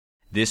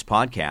This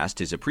podcast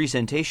is a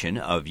presentation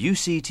of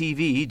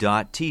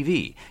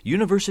UCTV.tv,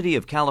 University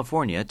of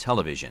California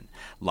Television.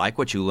 Like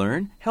what you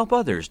learn? Help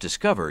others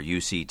discover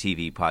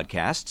UCTV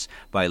podcasts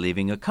by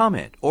leaving a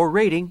comment or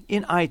rating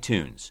in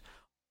iTunes.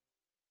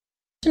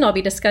 I'll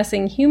be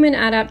discussing human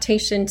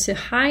adaptation to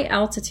high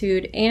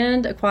altitude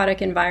and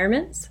aquatic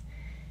environments.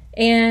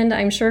 And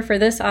I'm sure for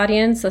this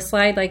audience, a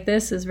slide like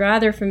this is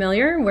rather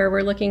familiar, where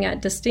we're looking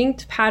at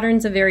distinct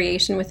patterns of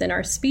variation within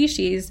our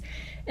species.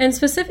 And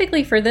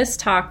specifically for this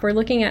talk, we're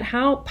looking at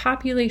how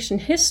population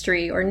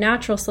history or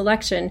natural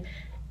selection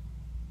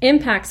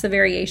impacts the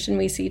variation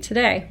we see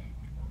today.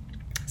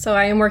 So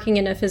I am working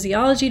in a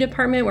physiology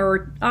department where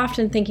we're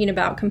often thinking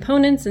about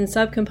components and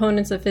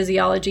subcomponents of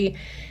physiology,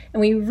 and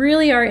we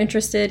really are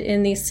interested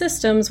in these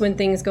systems when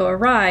things go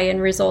awry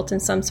and result in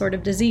some sort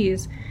of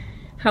disease.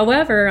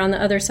 However, on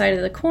the other side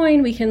of the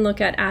coin, we can look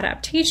at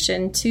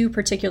adaptation to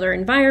particular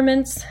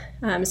environments.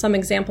 Some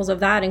examples of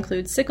that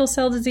include sickle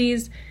cell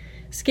disease,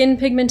 skin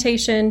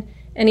pigmentation,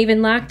 and even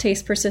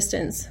lactase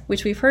persistence,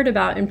 which we've heard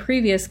about in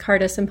previous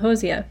CARTA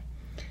symposia.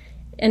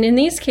 And in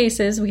these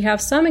cases, we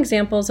have some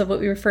examples of what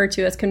we refer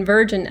to as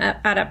convergent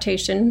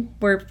adaptation,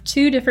 where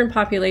two different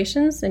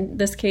populations, in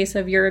this case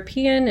of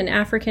European and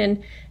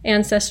African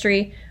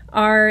ancestry,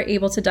 are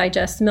able to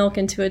digest milk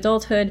into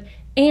adulthood,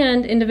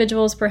 and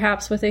individuals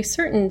perhaps with a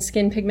certain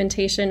skin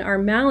pigmentation are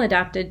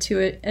maladapted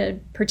to a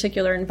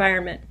particular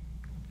environment.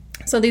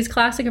 So these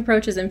classic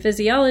approaches in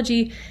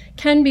physiology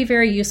can be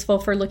very useful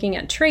for looking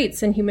at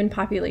traits in human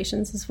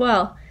populations as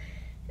well.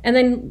 And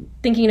then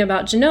thinking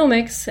about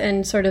genomics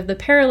and sort of the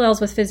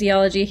parallels with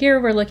physiology here,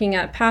 we're looking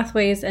at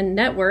pathways and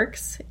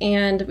networks.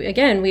 And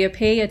again, we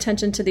pay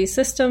attention to these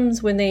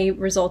systems when they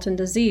result in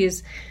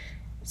disease.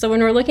 So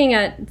when we're looking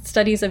at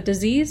studies of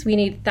disease, we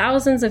need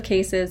thousands of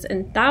cases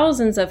and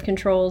thousands of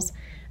controls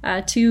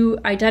to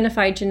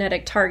identify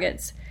genetic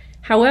targets.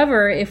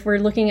 However, if we're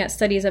looking at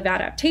studies of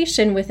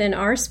adaptation within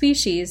our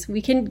species,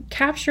 we can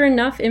capture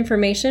enough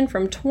information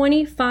from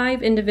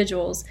 25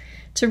 individuals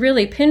to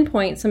really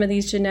pinpoint some of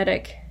these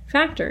genetic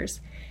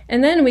factors.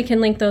 And then we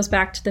can link those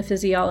back to the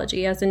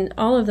physiology, as in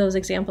all of those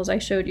examples I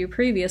showed you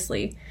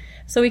previously.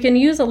 So we can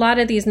use a lot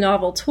of these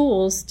novel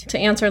tools to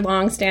answer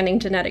long-standing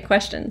genetic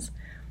questions.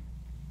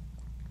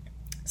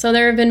 So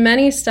there have been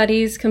many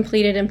studies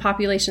completed in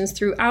populations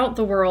throughout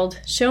the world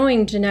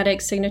showing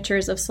genetic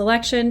signatures of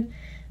selection.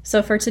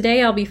 So for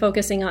today, I'll be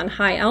focusing on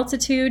high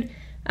altitude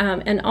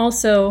and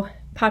also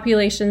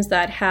populations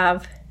that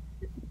have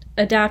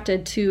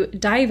adapted to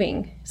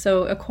diving,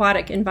 so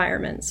aquatic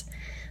environments.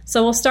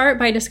 So we'll start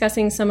by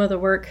discussing some of the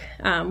work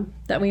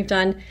that we've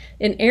done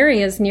in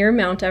areas near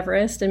Mount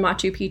Everest and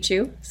Machu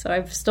Picchu. So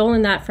I've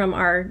stolen that from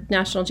our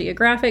National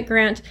Geographic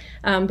grant,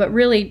 but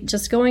really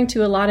just going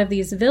to a lot of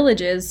these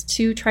villages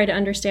to try to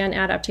understand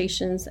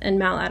adaptations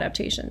and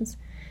maladaptations.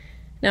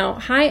 Now,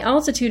 high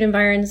altitude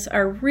environments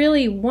are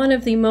really one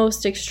of the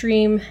most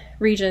extreme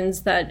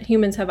regions that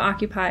humans have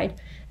occupied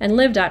and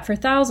lived at for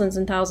thousands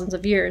and thousands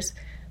of years.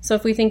 So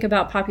if we think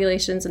about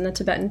populations in the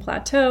Tibetan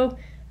Plateau,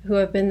 who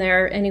have been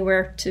there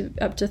anywhere to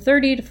up to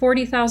 30 to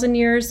 40,000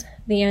 years,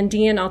 the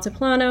Andean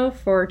Altiplano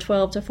for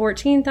 12 to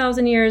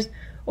 14,000 years,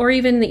 or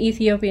even the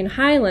Ethiopian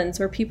highlands,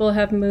 where people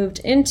have moved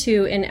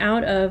into and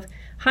out of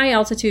high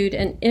altitude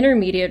and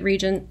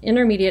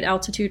intermediate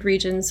altitude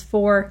regions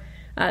for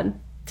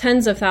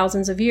tens of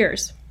thousands of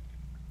years.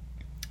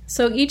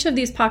 So each of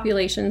these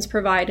populations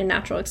provide a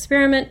natural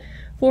experiment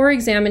for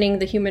examining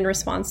the human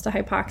response to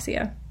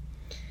hypoxia.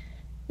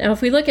 Now,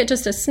 if we look at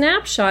just a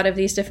snapshot of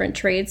these different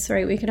traits,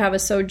 right, we could have a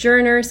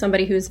sojourner,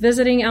 somebody who's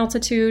visiting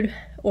altitude,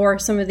 or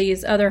some of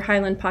these other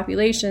highland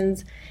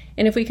populations.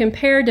 And if we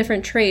compare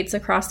different traits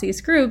across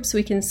these groups,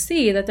 we can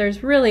see that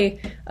there's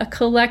really a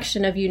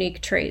collection of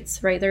unique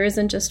traits, right? There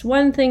isn't just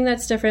one thing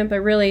that's different,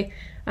 but really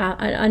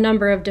a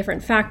number of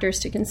different factors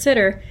to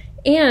consider.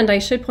 And I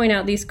should point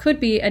out, these could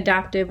be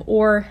adaptive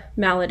or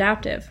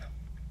maladaptive.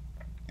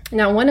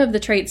 Now, one of the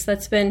traits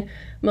that's been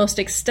most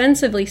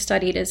extensively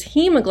studied is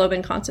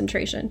hemoglobin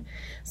concentration.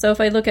 So if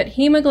I look at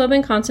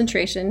hemoglobin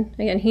concentration,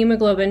 again,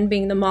 hemoglobin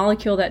being the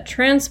molecule that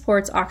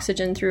transports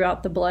oxygen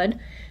throughout the blood,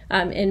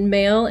 in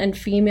male and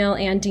female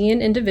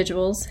Andean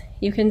individuals,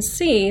 you can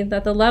see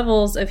that the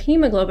levels of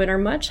hemoglobin are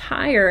much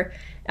higher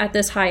at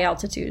this high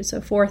altitude, so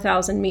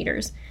 4,000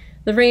 meters.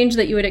 The range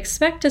that you would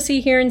expect to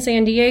see here in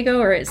San Diego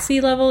or at sea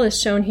level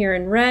is shown here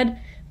in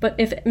red, but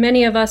if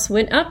many of us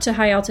went up to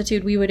high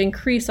altitude, we would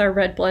increase our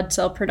red blood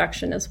cell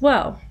production as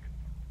well.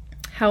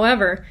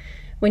 However,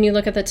 when you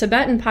look at the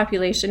Tibetan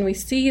population, we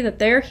see that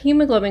their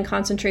hemoglobin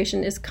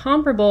concentration is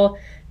comparable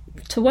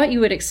to what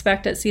you would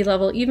expect at sea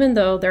level, even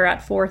though they're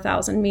at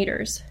 4,000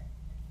 meters.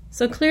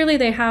 So clearly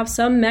they have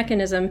some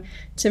mechanism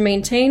to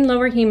maintain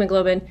lower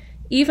hemoglobin,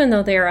 even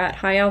though they are at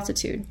high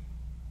altitude.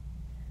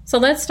 So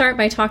let's start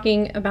by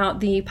talking about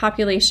the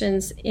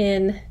populations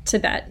in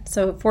Tibet,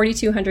 so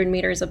 4,200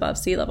 meters above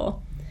sea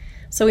level.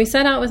 So we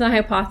set out with a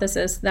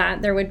hypothesis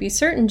that there would be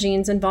certain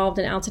genes involved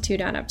in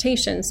altitude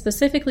adaptation,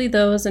 specifically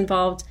those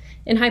involved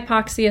in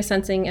hypoxia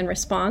sensing and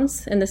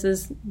response, and this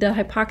is the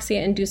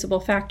hypoxia inducible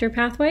factor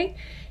pathway,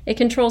 It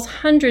controls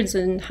hundreds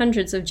and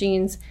hundreds of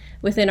genes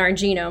within our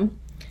genome.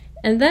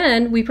 And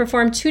then we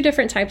perform two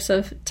different types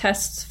of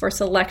tests for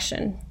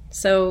selection.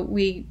 So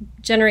we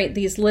generate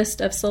these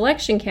lists of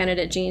selection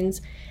candidate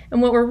genes,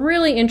 and what we're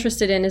really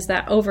interested in is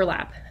that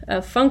overlap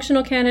of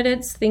functional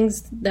candidates,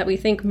 things that we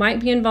think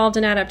might be involved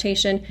in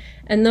adaptation,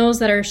 and those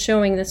that are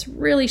showing this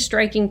really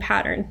striking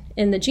pattern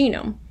in the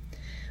genome.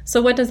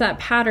 So what does that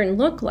pattern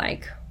look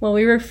like? Well,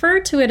 we refer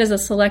to it as a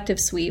selective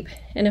sweep,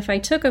 and if I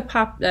took a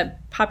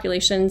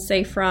population,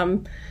 say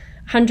from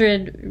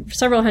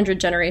several hundred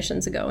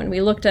generations ago, and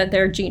we looked at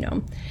their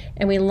genome,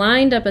 and we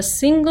lined up a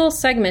single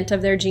segment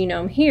of their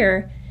genome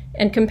here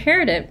and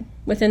compared it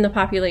within the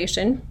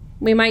population,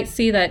 we might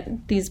see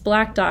that these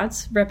black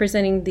dots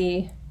representing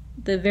the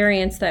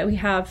variants that we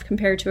have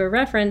compared to a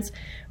reference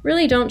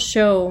really don't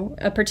show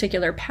a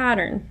particular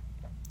pattern.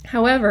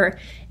 However,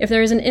 if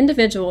there is an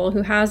individual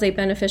who has a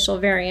beneficial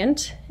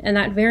variant and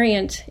that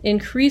variant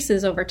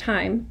increases over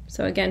time,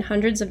 so again,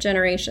 hundreds of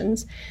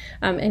generations,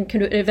 and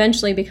could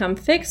eventually become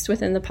fixed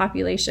within the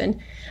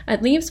population,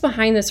 it leaves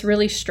behind this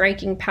really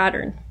striking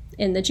pattern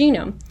in the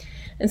genome.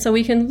 And so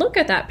we can look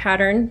at that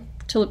pattern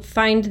to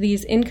find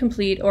these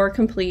incomplete or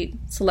complete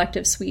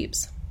selective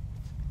sweeps.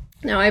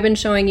 Now, I've been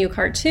showing you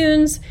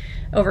cartoons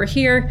over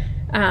here,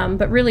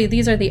 but really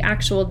these are the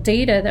actual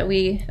data that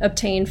we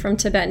obtained from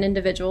Tibetan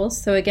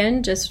individuals. So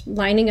again, just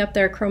lining up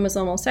their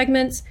chromosomal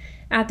segments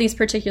at these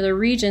particular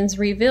regions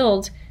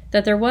revealed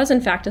that there was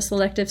in fact a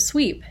selective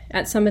sweep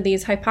at some of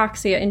these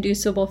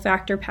hypoxia-inducible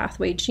factor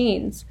pathway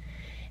genes.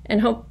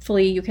 And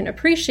hopefully you can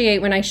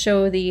appreciate when I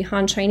show the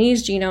Han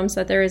Chinese genomes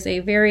that there is a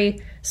very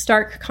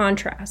stark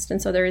contrast.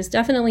 And so there is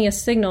definitely a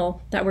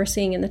signal that we're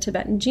seeing in the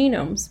Tibetan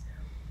genomes.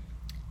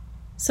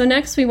 So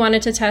next we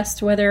wanted to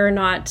test whether or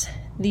not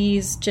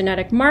these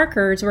genetic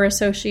markers were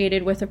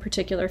associated with a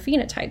particular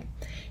phenotype,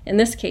 in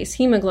this case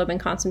hemoglobin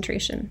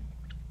concentration.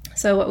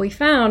 So what we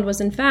found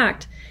was in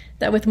fact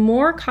that with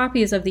more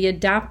copies of the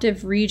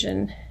adaptive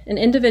region, an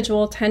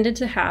individual tended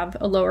to have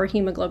a lower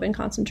hemoglobin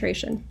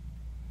concentration.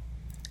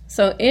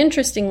 So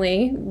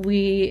interestingly,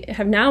 we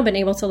have now been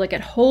able to look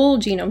at whole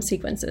genome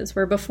sequences,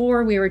 where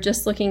before we were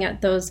just looking at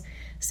those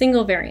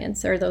single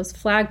variants or those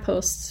flag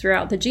posts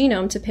throughout the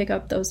genome to pick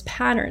up those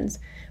patterns.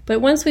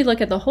 But once we look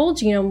at the whole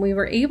genome, we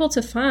were able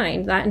to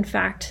find that, in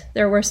fact,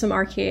 there were some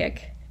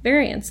archaic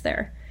variants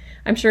there.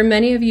 I'm sure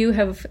many of you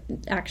have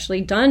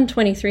actually done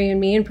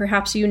 23andMe, and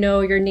perhaps you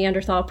know your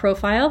Neanderthal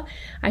profile.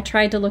 I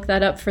tried to look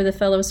that up for the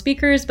fellow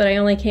speakers, but I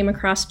only came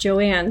across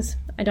Joanne's.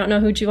 I don't know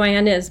who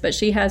Joanne is, but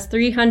she has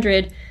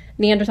 300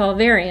 Neanderthal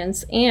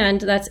variants,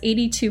 and that's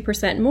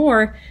 82%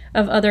 more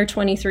of other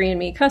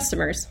 23andMe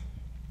customers.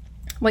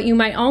 What you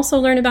might also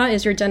learn about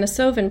is your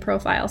Denisovan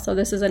profile. So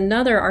this is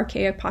another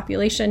archaic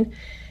population,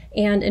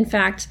 and in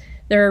fact,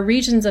 there are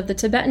regions of the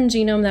Tibetan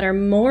genome that are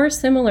more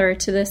similar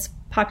to this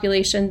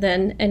population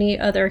than any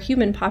other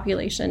human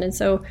population. And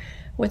so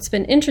what's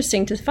been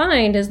interesting to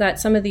find is that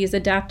some of these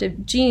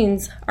adaptive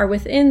genes are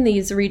within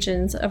these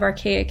regions of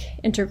archaic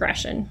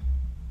introgression.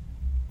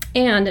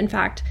 And in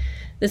fact,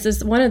 this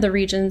is one of the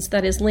regions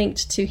that is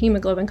linked to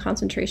hemoglobin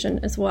concentration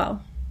as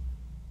well.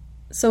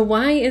 So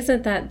why is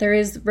it that there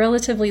is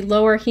relatively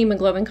lower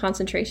hemoglobin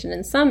concentration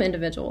in some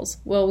individuals?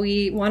 Well,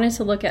 we wanted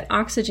to look at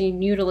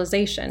oxygen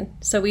utilization.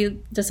 So we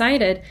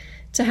decided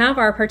to have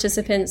our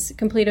participants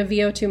complete a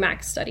VO2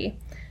 max study.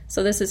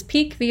 So this is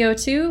peak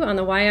VO2 on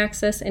the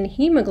y-axis and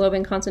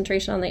hemoglobin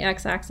concentration on the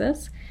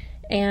x-axis.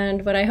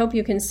 And what I hope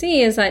you can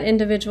see is that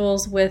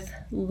individuals with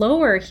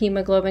lower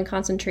hemoglobin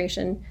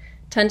concentration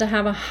tend to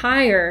have a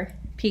higher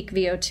peak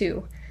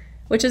VO2,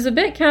 which is a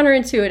bit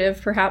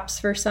counterintuitive perhaps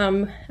for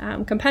some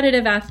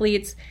competitive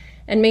athletes,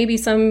 and maybe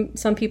some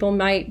people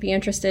might be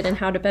interested in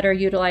how to better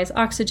utilize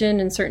oxygen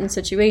in certain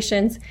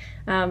situations,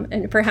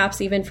 and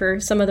perhaps even for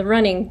some of the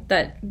running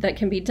that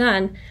can be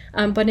done.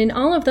 But in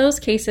all of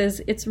those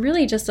cases, it's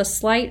really just a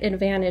slight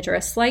advantage or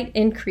a slight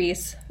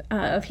increase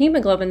of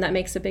hemoglobin that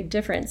makes a big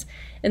difference.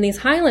 In these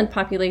highland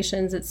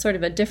populations, it's sort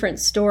of a different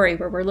story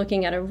where we're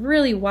looking at a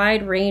really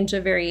wide range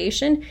of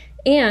variation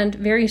and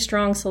very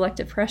strong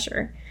selective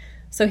pressure.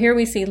 So here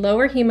we see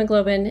lower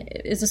hemoglobin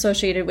is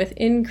associated with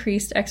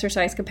increased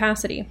exercise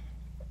capacity.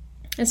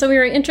 And so we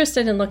were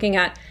interested in looking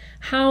at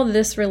how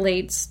this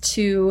relates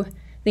to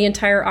the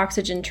entire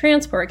oxygen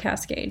transport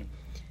cascade.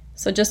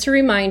 So just to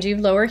remind you,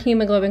 lower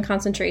hemoglobin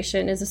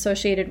concentration is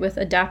associated with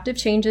adaptive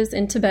changes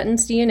in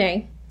Tibetan's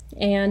DNA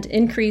and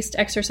increased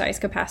exercise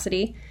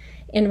capacity.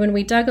 And when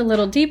we dug a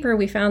little deeper,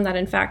 we found that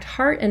in fact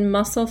heart and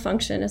muscle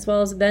function as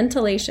well as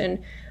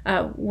ventilation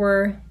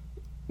were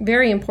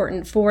very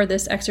important for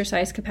this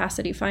exercise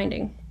capacity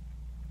finding.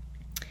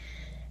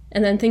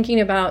 And then thinking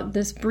about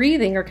this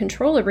breathing or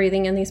control of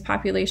breathing in these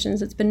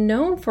populations, it's been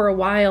known for a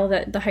while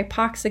that the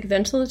hypoxic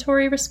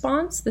ventilatory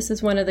response, this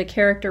is one of the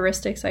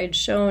characteristics I had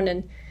shown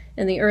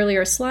in the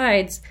earlier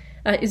slides,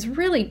 is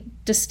really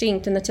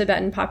distinct in the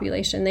Tibetan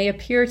population. They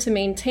appear to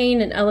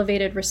maintain an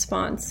elevated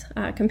response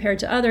compared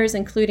to others,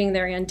 including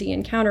their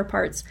Andean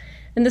counterparts.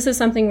 And this is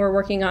something we're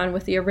working on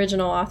with the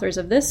original authors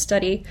of this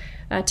study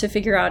to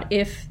figure out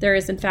if there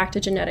is in fact a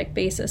genetic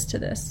basis to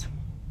this.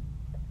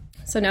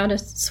 So now to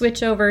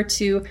switch over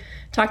to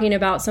talking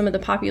about some of the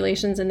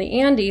populations in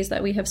the Andes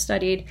that we have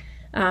studied,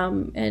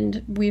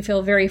 and we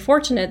feel very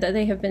fortunate that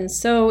they have been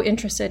so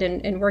interested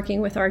in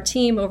working with our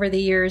team over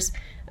the years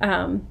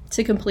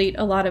to complete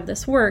a lot of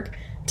this work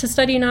to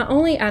study not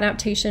only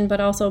adaptation but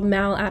also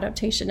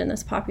maladaptation in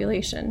this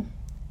population.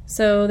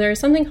 So there's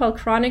something called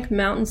chronic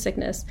mountain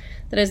sickness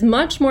that is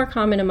much more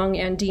common among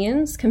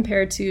Andeans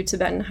compared to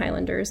Tibetan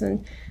highlanders,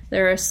 and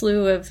there are a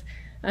slew of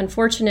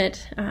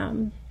unfortunate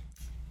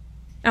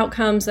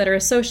outcomes that are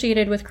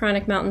associated with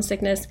chronic mountain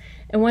sickness,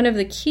 and one of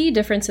the key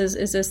differences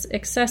is this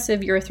excessive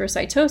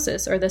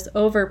erythrocytosis, or this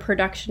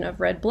overproduction of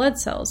red blood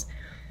cells.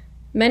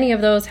 Many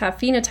of those have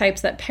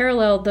phenotypes that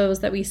parallel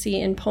those that we see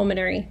in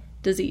pulmonary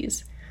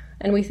disease,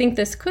 and we think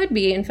this could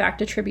be, in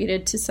fact,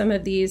 attributed to some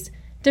of these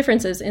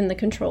differences in the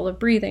control of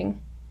breathing.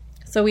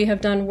 So we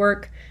have done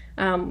work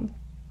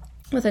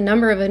with a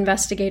number of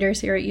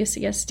investigators here at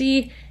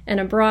UCSD and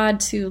abroad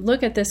to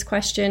look at this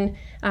question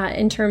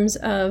in terms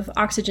of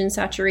oxygen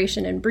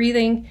saturation and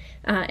breathing.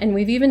 And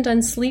we've even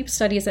done sleep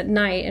studies at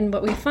night. And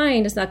what we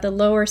find is that the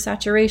lower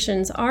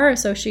saturations are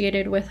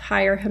associated with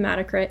higher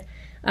hematocrit,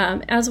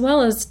 as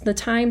well as the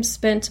time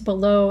spent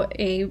below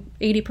a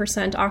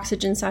 80%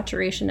 oxygen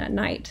saturation at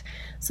night.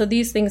 So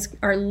these things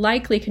are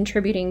likely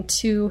contributing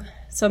to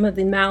some of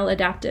the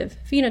maladaptive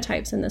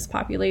phenotypes in this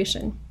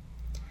population.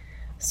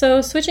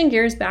 So switching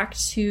gears back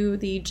to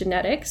the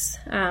genetics,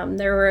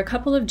 there were a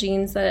couple of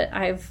genes that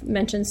I've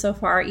mentioned so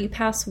far,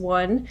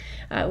 EPAS1,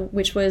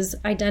 which was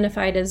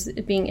identified as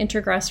being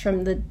introgressed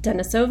from the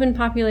Denisovan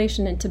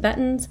population in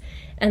Tibetans,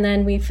 and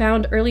then we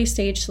found early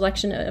stage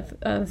selection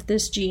of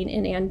this gene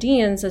in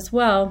Andeans as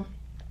well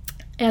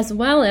as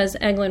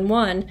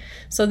EGLIN1.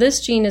 So this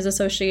gene is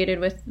associated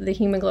with the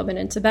hemoglobin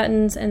in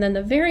Tibetans, and then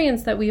the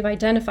variants that we've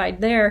identified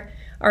there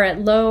are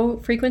at low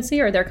frequency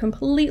or they're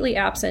completely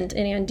absent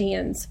in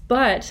Andeans.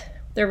 But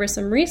there was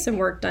some recent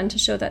work done to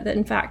show that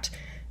in fact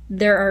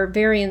there are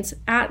variants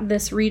at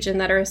this region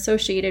that are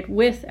associated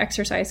with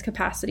exercise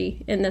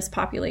capacity in this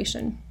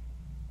population.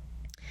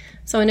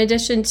 So in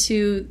addition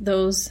to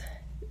those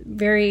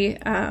very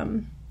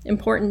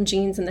important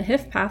genes in the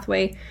HIF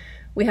pathway,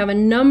 we have a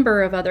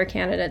number of other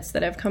candidates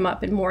that have come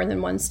up in more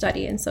than one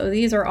study. And so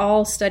these are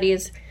all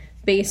studies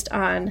based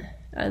on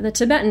the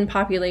Tibetan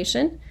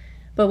population.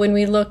 But when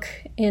we look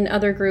in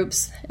other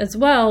groups as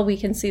well, we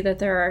can see that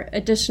there are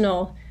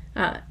additional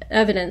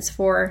evidence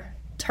for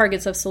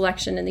targets of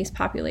selection in these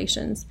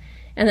populations.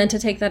 And then to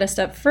take that a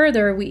step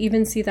further, we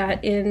even see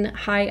that in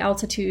high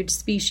altitude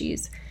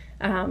species,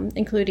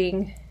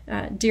 including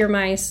deer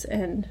mice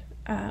and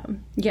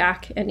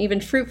yak and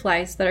even fruit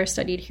flies that are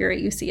studied here at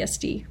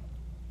UCSD.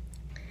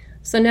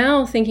 So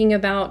now thinking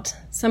about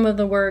some of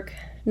the work,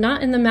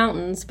 not in the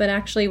mountains, but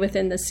actually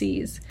within the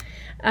seas.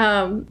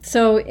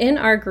 So in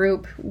our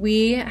group,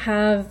 we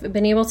have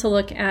been able to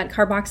look at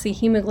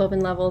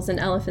carboxyhemoglobin levels in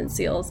elephant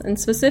seals. And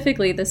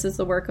specifically, this is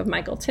the work of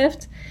Michael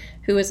Tift,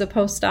 who is a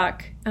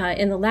postdoc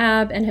in the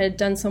lab and had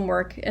done some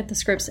work at the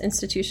Scripps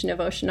Institution of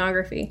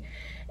Oceanography.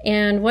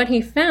 And what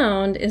he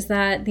found is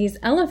that these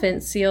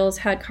elephant seals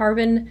had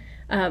carbon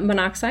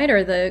monoxide,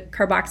 or the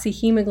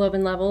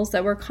carboxyhemoglobin levels,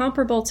 that were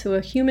comparable to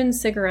a human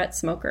cigarette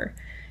smoker.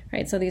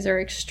 Right? So these are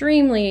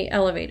extremely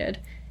elevated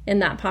in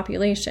that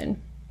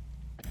population.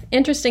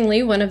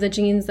 Interestingly, one of the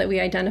genes that we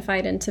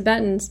identified in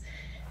Tibetans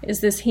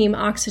is this heme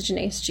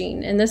oxygenase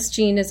gene. And this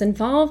gene is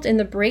involved in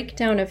the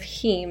breakdown of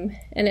heme.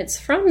 And it's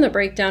from the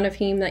breakdown of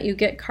heme that you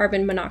get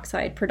carbon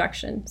monoxide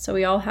production. So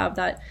we all have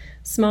that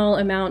small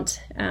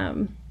amount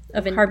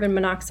of carbon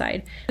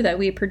monoxide that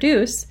we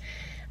produce.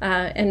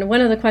 And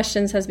one of the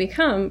questions has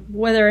become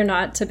whether or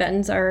not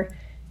Tibetans are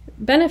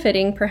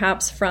benefiting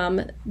perhaps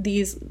from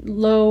these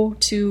low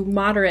to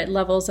moderate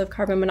levels of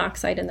carbon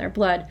monoxide in their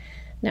blood.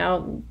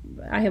 Now,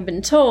 I have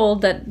been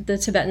told that the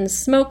Tibetans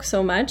smoke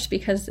so much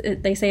because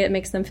they say it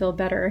makes them feel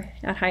better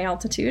at high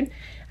altitude.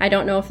 I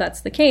don't know if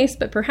that's the case,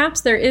 but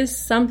perhaps there is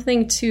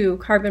something to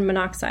carbon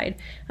monoxide.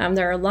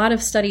 There are a lot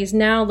of studies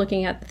now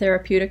looking at the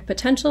therapeutic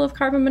potential of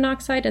carbon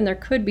monoxide, and there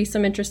could be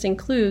some interesting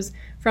clues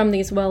from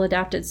these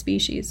well-adapted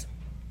species.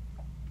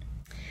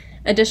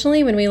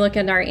 Additionally, when we look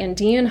at our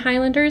Andean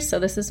highlanders, so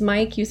this is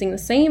Mike using the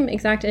same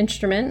exact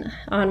instrument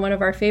on one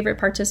of our favorite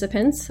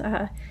participants,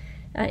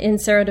 in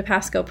Cerro de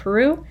Pasco,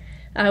 Peru,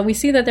 we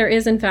see that there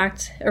is, in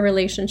fact, a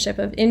relationship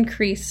of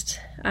increased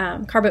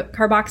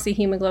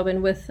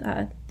carboxyhemoglobin with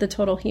the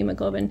total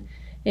hemoglobin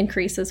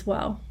increase as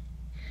well.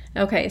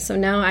 Okay, so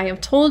now I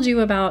have told you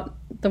about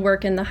the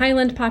work in the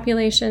highland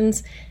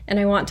populations, and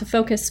I want to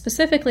focus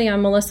specifically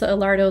on Melissa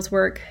Ilardo's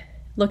work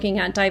looking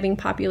at diving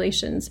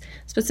populations,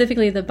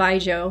 specifically the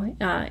Baijo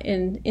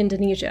in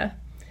Indonesia.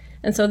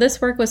 And so this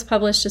work was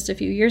published just a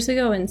few years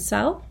ago in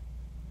Cell,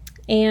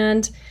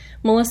 and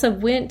Melissa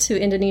went to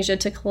Indonesia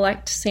to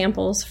collect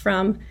samples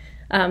from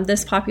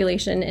this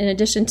population in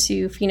addition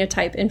to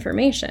phenotype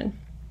information.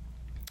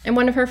 And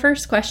one of her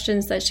first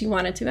questions that she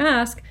wanted to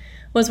ask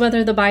was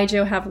whether the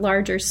Baijo have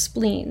larger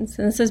spleens.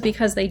 And this is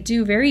because they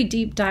do very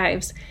deep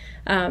dives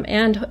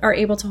and are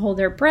able to hold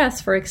their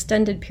breaths for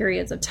extended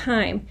periods of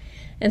time.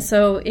 And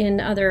so in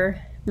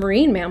other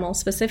marine mammals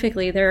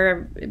specifically, there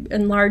are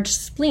enlarged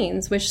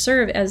spleens which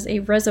serve as a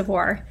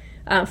reservoir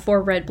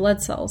for red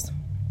blood cells.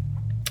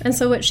 And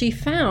so what she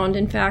found,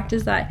 in fact,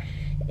 is that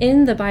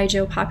in the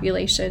Baijiu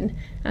population,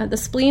 the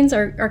spleens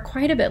are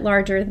quite a bit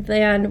larger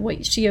than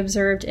what she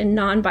observed in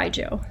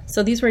non-Baijiu.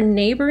 So these were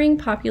neighboring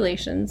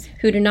populations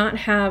who do not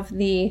have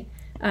the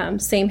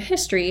same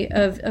history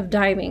of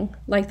diving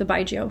like the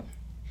Baijiu.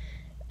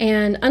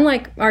 And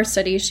unlike our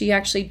study, she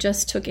actually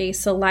just took a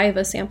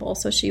saliva sample,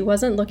 so she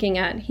wasn't looking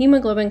at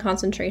hemoglobin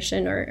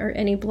concentration or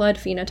any blood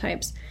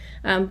phenotypes.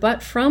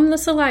 But from the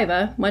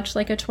saliva, much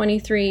like a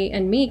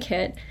 23andMe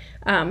kit,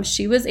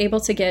 she was able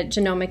to get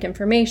genomic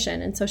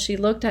information. And so she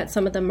looked at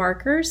some of the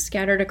markers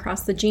scattered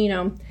across the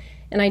genome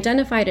and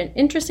identified an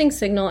interesting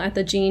signal at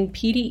the gene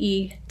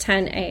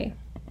PDE10A.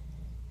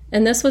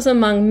 And this was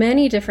among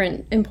many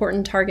different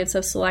important targets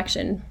of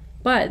selection,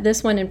 but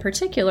this one in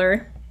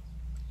particular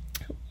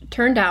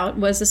turned out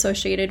was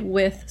associated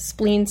with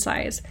spleen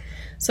size.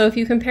 So if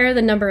you compare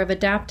the number of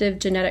adaptive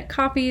genetic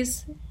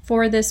copies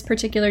for this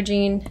particular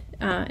gene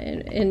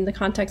in the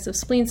context of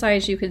spleen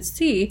size, you could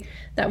see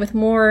that with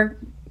more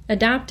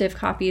adaptive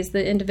copies,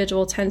 the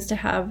individual tends to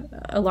have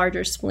a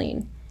larger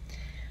spleen.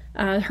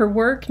 Her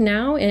work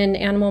now in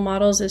animal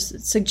models is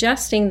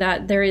suggesting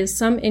that there is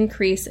some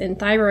increase in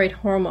thyroid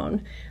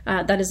hormone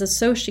that is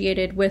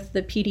associated with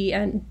the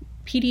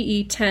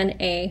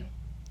PDE10A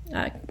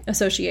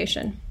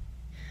association.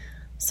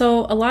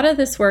 So a lot of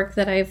this work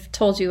that I've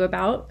told you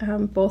about,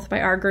 both by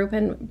our group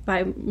and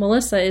by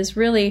Melissa, is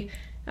really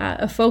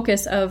a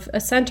focus of a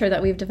center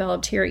that we've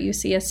developed here at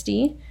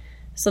UCSD.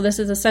 So this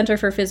is a Center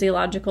for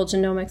Physiological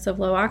Genomics of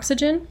Low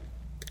Oxygen.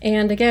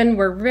 And again,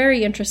 we're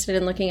very interested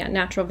in looking at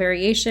natural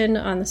variation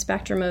on the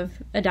spectrum of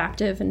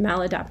adaptive and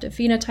maladaptive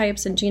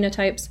phenotypes and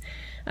genotypes,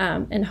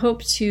 and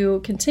hope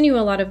to continue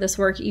a lot of this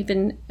work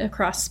even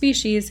across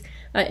species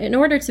in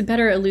order to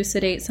better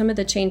elucidate some of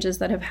the changes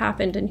that have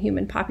happened in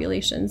human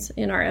populations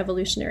in our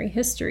evolutionary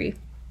history.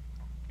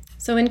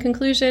 So in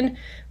conclusion,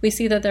 we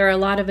see that there are a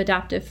lot of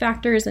adaptive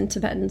factors in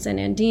Tibetans and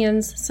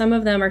Andeans. Some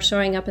of them are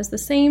showing up as the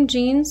same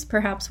genes,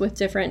 perhaps with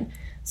different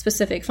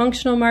specific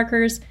functional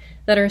markers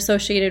that are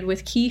associated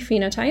with key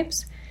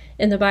phenotypes.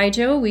 In the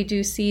Baijiu, we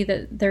do see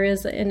that there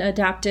is an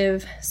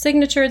adaptive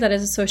signature that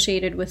is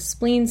associated with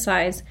spleen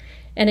size.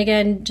 And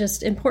again,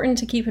 just important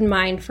to keep in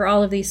mind for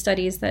all of these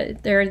studies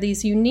that there are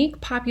these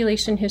unique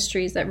population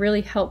histories that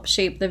really help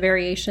shape the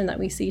variation that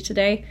we see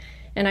today.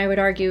 And I would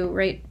argue,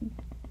 right,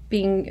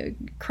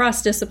 being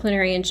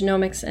cross-disciplinary in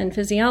genomics and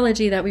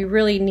physiology, that we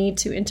really need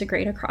to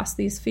integrate across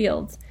these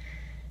fields.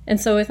 And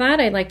so with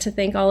that, I'd like to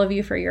thank all of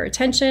you for your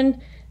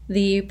attention,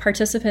 the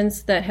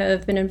participants that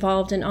have been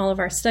involved in all of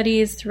our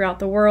studies throughout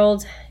the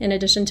world, in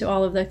addition to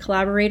all of the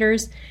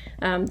collaborators.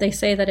 They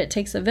say that it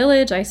takes a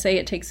village. I say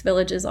it takes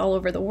villages all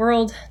over the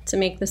world to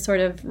make this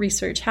sort of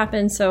research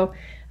happen. So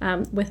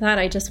with that,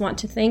 I just want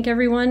to thank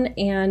everyone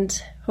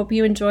and hope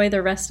you enjoy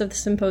the rest of the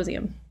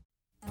symposium.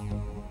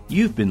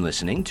 You've been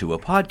listening to a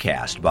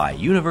podcast by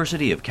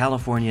University of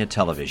California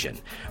Television.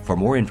 For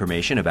more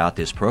information about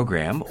this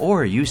program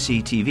or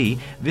UCTV,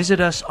 visit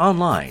us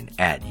online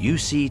at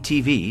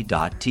uctv.tv.